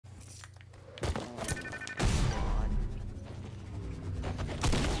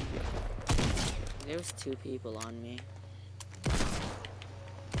There was 2 people on me.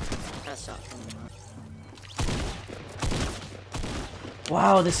 Got shot from behind.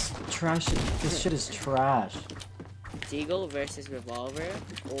 Wow, this shit is trash. Deagle versus Revolver,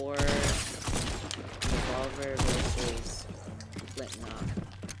 or Revolver versus Flintlock.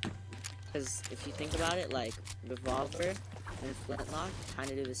 Because if you think about it, like, Revolver and Flintlock kind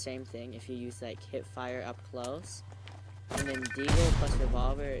of do the same thing if you use, like, hip fire up close. And then Deagle plus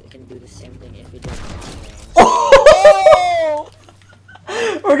Revolver can do the same thing if you do it long range. Oh!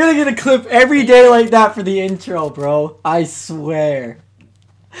 We're gonna get a clip every day like that for the intro, bro. I swear.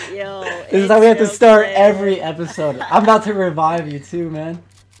 Yo, this is how we have to start every episode. I'm about to revive you too, man.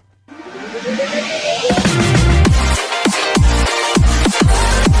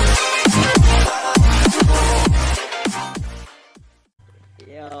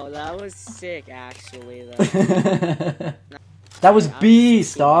 Yo, that was sick, actually, though. That was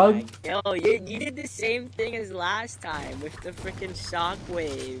beast, dog. Yo, you did the same thing as last time with the freaking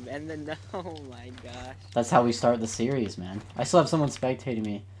shockwave, and then oh my gosh. That's how we start the series, man. I still have someone spectating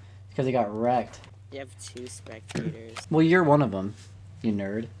me because he got wrecked. You have 2 spectators. Well, you're one of them, you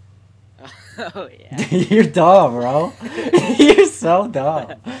nerd. Oh yeah. You're dumb, bro. You're so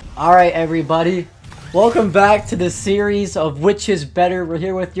dumb. All right, everybody. Welcome back to the series of Which is Better. We're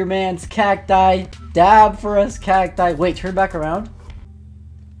here with your man's Cacti. Dab for us, Cacti. Wait, turn back around.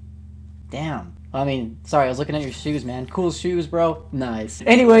 Damn. I mean, sorry, I was looking at your shoes, man. Cool shoes, bro. Nice.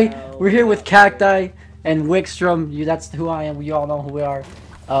 Anyway, we're here with Cacti and Wickstrom. That's who I am. You all know who we are.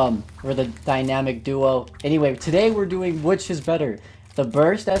 We're the dynamic duo. Anyway, today we're doing Which is Better, the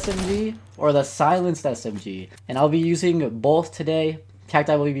Burst SMG or the Silenced SMG. And I'll be using both today.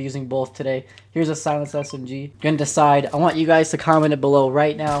 Cacti will be using both today. Here's a Silenced SMG. Gonna decide. I want you guys to comment it below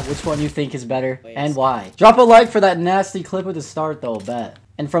right now which one you think is better and why. Drop a like for that nasty clip at the start though, bet.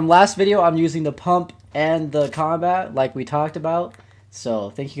 And from last video, I'm using the pump and the combat like we talked about. So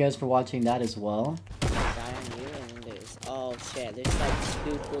thank you guys for watching that as well. Oh shit, there's like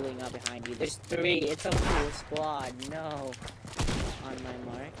 2 pulling up behind you. There's 3. It's a full squad. No. On my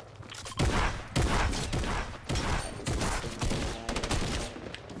mark.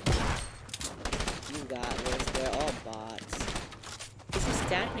 You got this. They're all bots. He's just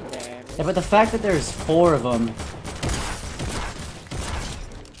standing there. Yeah, but the fact that there's 4 of them.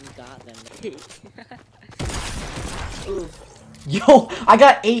 You got them. Yo, I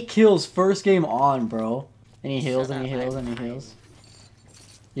got 8 kills first game on, bro. Any heals, any heals, any heals?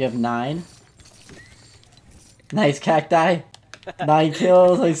 You have 9? Nice, Cacti. 9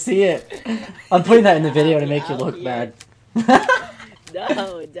 kills, I see it. I'm putting that in the video to make you look bad.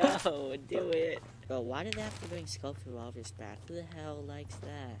 No, do it. Bro, why did they have to bring Scoped Revolvers back? Who the hell likes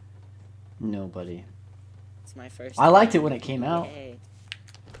that? Nobody. It's my first I liked it when it came out. Yay.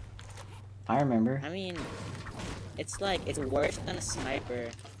 I remember. I mean, it's like, it's worse than a sniper.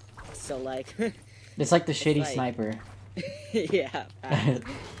 So like... It's like the shitty like, sniper. Yeah, it's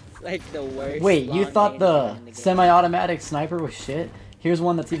like the worst. Wait, you thought the semi-automatic sniper was shit? Here's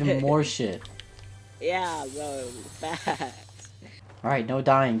one that's even more shit. Yeah, bro, facts. Alright, no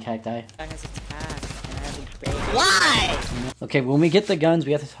dying, Cacti. Why? Okay, when we get the guns,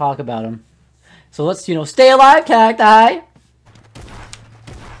 we have to talk about them. So let's, you know, stay alive, Cacti!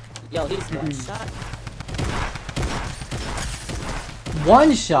 Yo, he's one shot.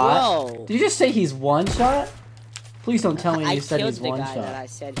 One shot? Whoa. Did you just say he's one shot? Please don't tell me you said he's one shot. That I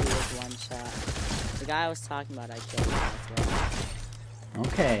said he was one shot. The guy I was talking about, I killed him as well.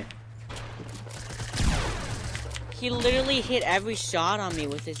 Okay. He literally hit every shot on me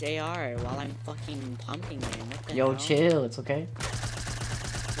with his AR while I'm fucking pumping him. What the hell? Chill, it's okay.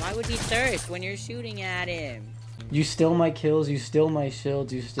 Why would he thirst when you're shooting at him? You steal my kills, you steal my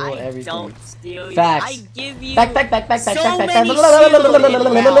shields, you steal everything. I don't steal Facts. I give you back. so many shields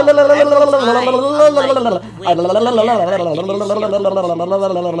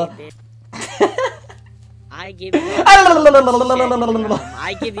I give you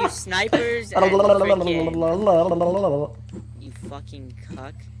I give you snipers and freaking... You fucking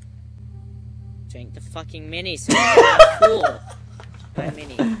cuck. Drink the fucking mini so cool. My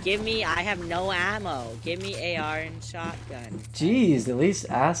mini. Give me, I have no ammo. Give me AR and shotgun. Jeez, at least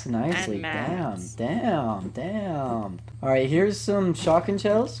ask nicely. And Damn. Alright, here's some shotgun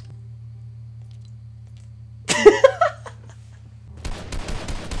shells.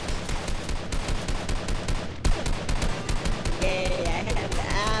 Yay, I have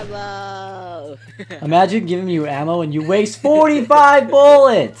ammo. Imagine giving you ammo and you waste 45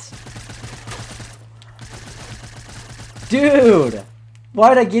 bullets. Dude.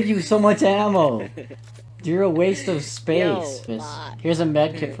 Why'd I give you so much ammo? You're a waste of space. Yo, Here's a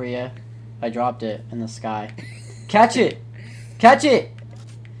med kit for you. I dropped it in the sky. Catch it! Catch it!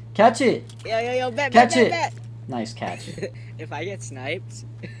 Catch it! Yo, bet, Catch bet, it! bet. Nice catch. If I get sniped.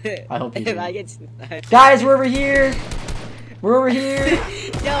 I hope you do. If I get sniped. Guys, we're over here! We're over here!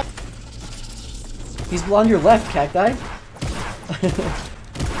 Yo. He's on your left, Cacti.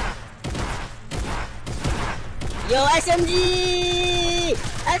 Yo, SMG!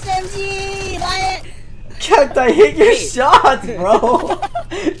 SMG! Buy it! Cacti, hit your Wait. shots, bro!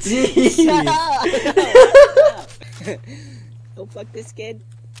 Jeez! Shut up! Don't fuck this kid.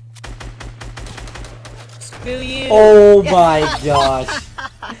 Screw you! Oh my gosh.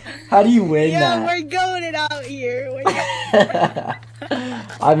 How do you win Yo, that? we're going it out here.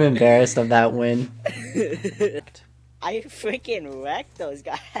 I'm embarrassed of that win. I freaking wrecked those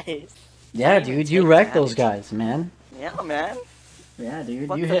guys. Yeah, dude, you wrecked those guys, man. Yeah, man. Yeah, dude,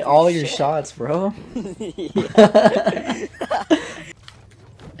 Fucked you up hit your all your shit. shots, bro.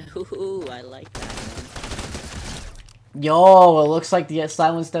 Ooh, I like that one. Yo, it looks like the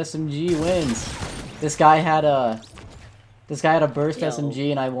silenced SMG wins. This guy had a burst Yo.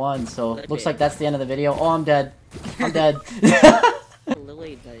 SMG and I won, so Look looks it. like that's the end of the video. Oh, I'm dead. I'm dead.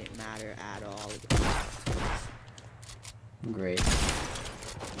 Lily doesn't matter at all. Great.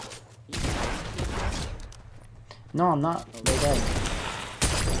 No, I'm not. They're dead.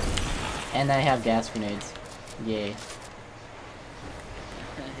 And I have gas grenades. Yay.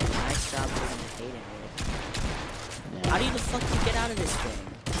 Nice job doing the hating with. How do you the fuck you get out of this thing?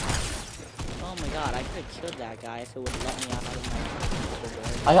 Oh my god, I could have killed that guy if it would let me out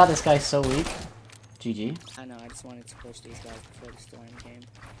of my I got this guy so weak. GG. I know, I just wanted to push these guys before the storm came.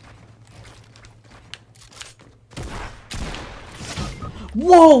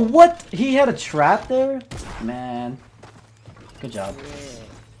 Whoa, what? He had a trap there? Man. Good job. Yeah,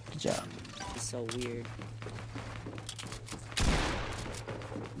 Good job. it's so weird.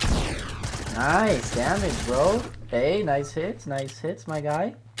 Nice damage, bro. Hey, nice hits, my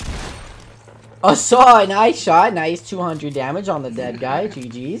guy. Oh, saw a nice shot. Nice 200 damage on the dead guy.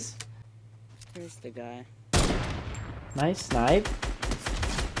 GG's. Here's the guy. Nice snipe.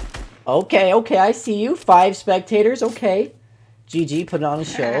 Okay, I see you. 5 spectators, okay. GG, put it on a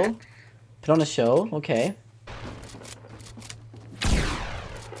show. Put on a show, okay.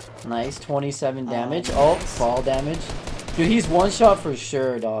 Nice, 27 damage. Oh, fall damage. Dude, he's one shot for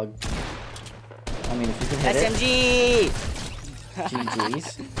sure, dog. I mean, if you can hit SMG! it.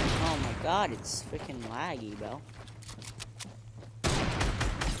 GG's. Oh my god, it's freaking laggy, bro.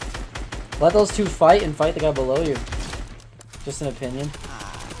 Let those two fight and fight the guy below you. Just an opinion.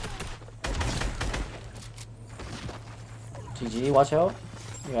 GG, watch out.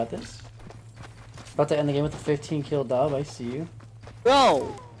 You got this. About to end the game with a 15 kill dub, I see you.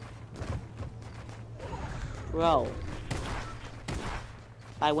 Bro! Bro.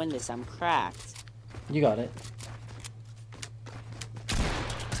 If I win this, I'm cracked. You got it.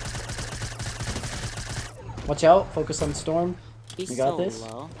 Watch out, focus on Storm. He's You got so this?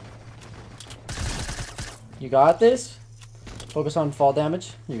 low. You got this. Focus on fall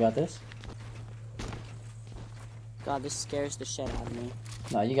damage. You got this. God, this scares the shit out of me.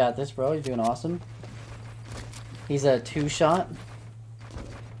 No, you got this, bro. You're doing awesome. He's a 2-shot.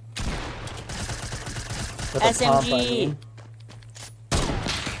 With a pump, I SMG! mean.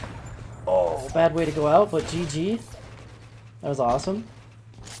 Oh, bad way to go out, but GG. That was awesome.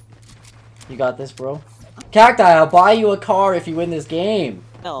 You got this, bro. Cacti, I'll buy you a car if you win this game.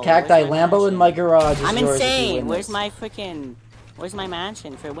 Yo, Cacti, where's my Lambo in mansion? my garage is I'm yours if you insane! win Where's this. my freaking... Where's my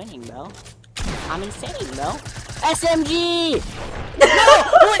mansion for winning, bro? I'm insane, bro. SMG! No!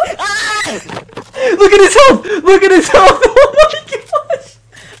 What? Ah! Look at his health! Look at his health! Oh my gosh!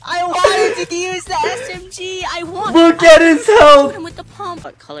 I wanted to use the SMG! I want... Look at his health! Put him with the pump!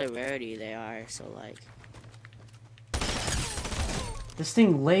 What color rarity they are, so like... This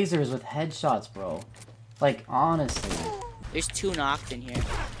thing lasers with headshots, bro. Like, honestly. There's 2 knocked in here.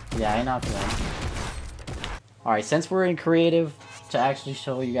 Yeah, I knocked one. Alright, since we're in creative, to actually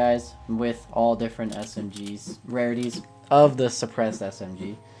show you guys with all different SMGs, rarities of the suppressed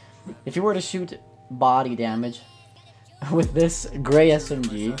SMG. If you were to shoot body damage with this gray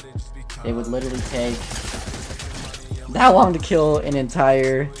SMG, it would literally take that long to kill an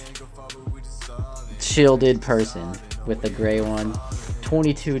entire shielded person with the gray one.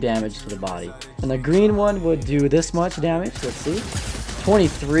 22 damage to the body. And the green one would do this much damage, let's see.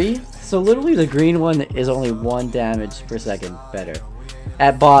 23. So literally the green one is only 1 damage per second better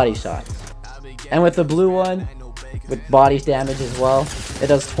at body shots. And with the blue one, with body damage as well, it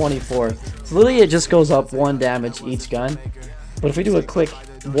does 24. So literally it just goes up 1 damage each gun. But if we do a quick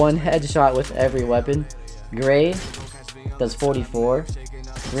 1 headshot with every weapon, gray does 44,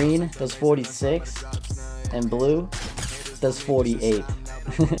 Green does 46, and blue does 48.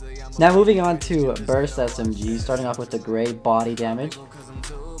 Now moving on to Burst SMG, starting off with the gray body damage.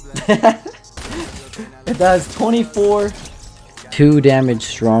 It does 24, 2 damage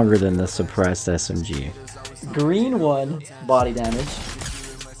stronger than the suppressed SMG. Green one body damage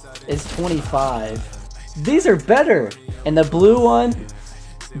is 25. These are better! And the blue one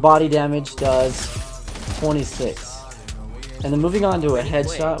body damage does 26. And then moving on to a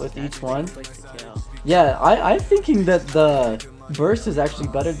headshot with each one. Yeah, I'm thinking that the burst is actually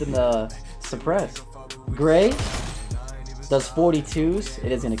better than the suppressed. Gray does 42s.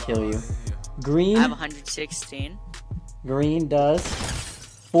 It is gonna kill you. Green. I have 116. Green does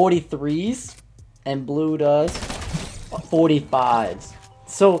 43s, and blue does 45s.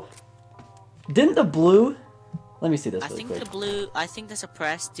 So, didn't the blue? Let me see this really quick. I think the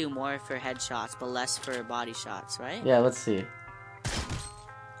suppressed do more for headshots, but less for body shots, right? Yeah, let's see.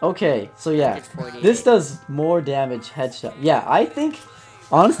 Okay, so yeah, this does more damage headshot. Yeah, I think,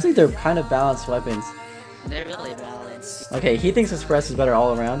 honestly, they're kind of balanced weapons. They're really balanced. Okay, he thinks the suppressed is better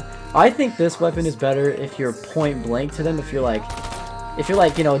all around. I think this weapon is better if you're point blank to them. If you're like,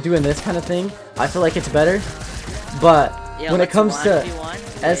 you know, doing this kind of thing, I feel like it's better. But when it comes to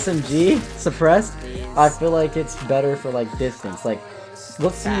SMG suppressed, I feel like it's better for like distance. Like,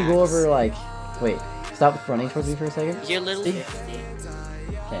 let's see you go over like, wait, stop running towards me for a second. You're literally 50.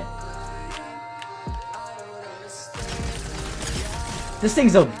 Okay. This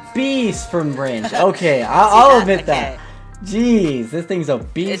thing's a beast from range. Okay, I'll admit that. Jeez, this thing's a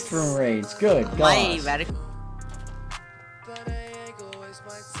beast from range. Good gosh.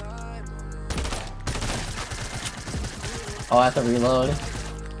 Oh, I have to reload.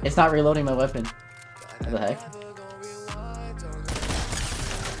 It's not reloading my weapon. What the heck?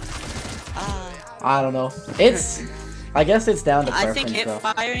 I don't know. I guess it's down to preference. I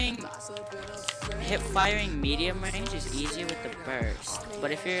think hip firing medium range is easier with the burst.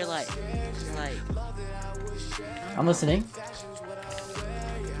 But if you're like I'm listening.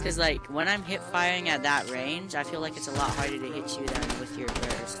 Cause like when I'm hip firing at that range, I feel like it's a lot harder to hit you than with your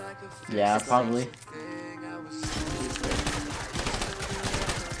burst. Yeah, probably.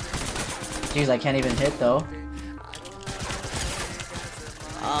 Jeez, I can't even hit though.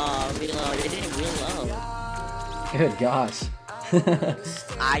 Oh, reload. It didn't reload. Good gosh.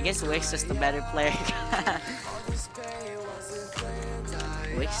 I guess Wick's just the better player.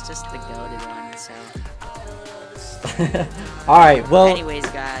 Wick's just the goated one, so. Alright, well. Anyways,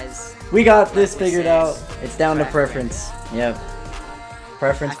 guys. We got this figured out. It's down to preference. Yep.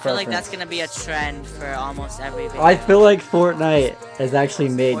 Preference. I feel like that's gonna be a trend for almost every video. I feel like Fortnite has actually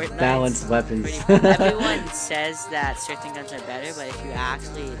made balanced weapons. Everyone says that certain guns are better, but if you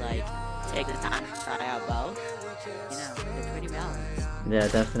actually like take the time to try out both, you know, they're pretty balanced. Yeah,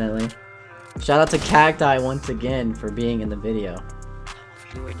 definitely. Shout out to Cacti once again for being in the video.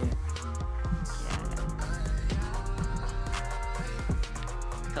 You were doing. Yeah.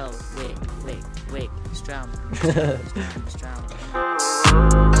 Oh, wait, Strum. Strum.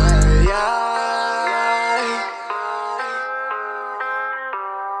 Yeah.